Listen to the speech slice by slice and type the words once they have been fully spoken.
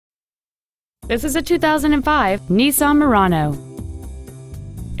This is a 2005 Nissan Murano.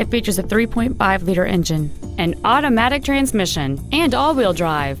 It features a 3.5-liter engine, an automatic transmission, and all-wheel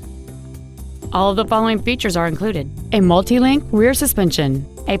drive. All of the following features are included: a multi-link rear suspension,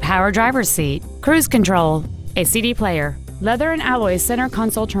 a power driver's seat, cruise control, a CD player, leather and alloy center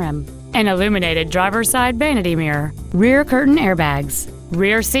console trim, an illuminated driver's side vanity mirror, rear curtain airbags,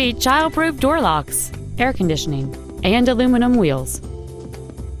 rear seat child-proof door locks, air conditioning, and aluminum wheels.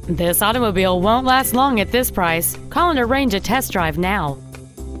 This automobile won't last long at this price. Call and arrange a test drive now.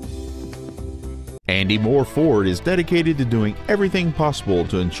 Andy Moore Ford is dedicated to doing everything possible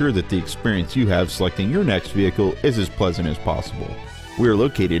to ensure that the experience you have selecting your next vehicle is as pleasant as possible. We are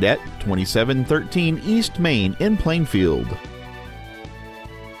located at 2713 East Main in Plainfield.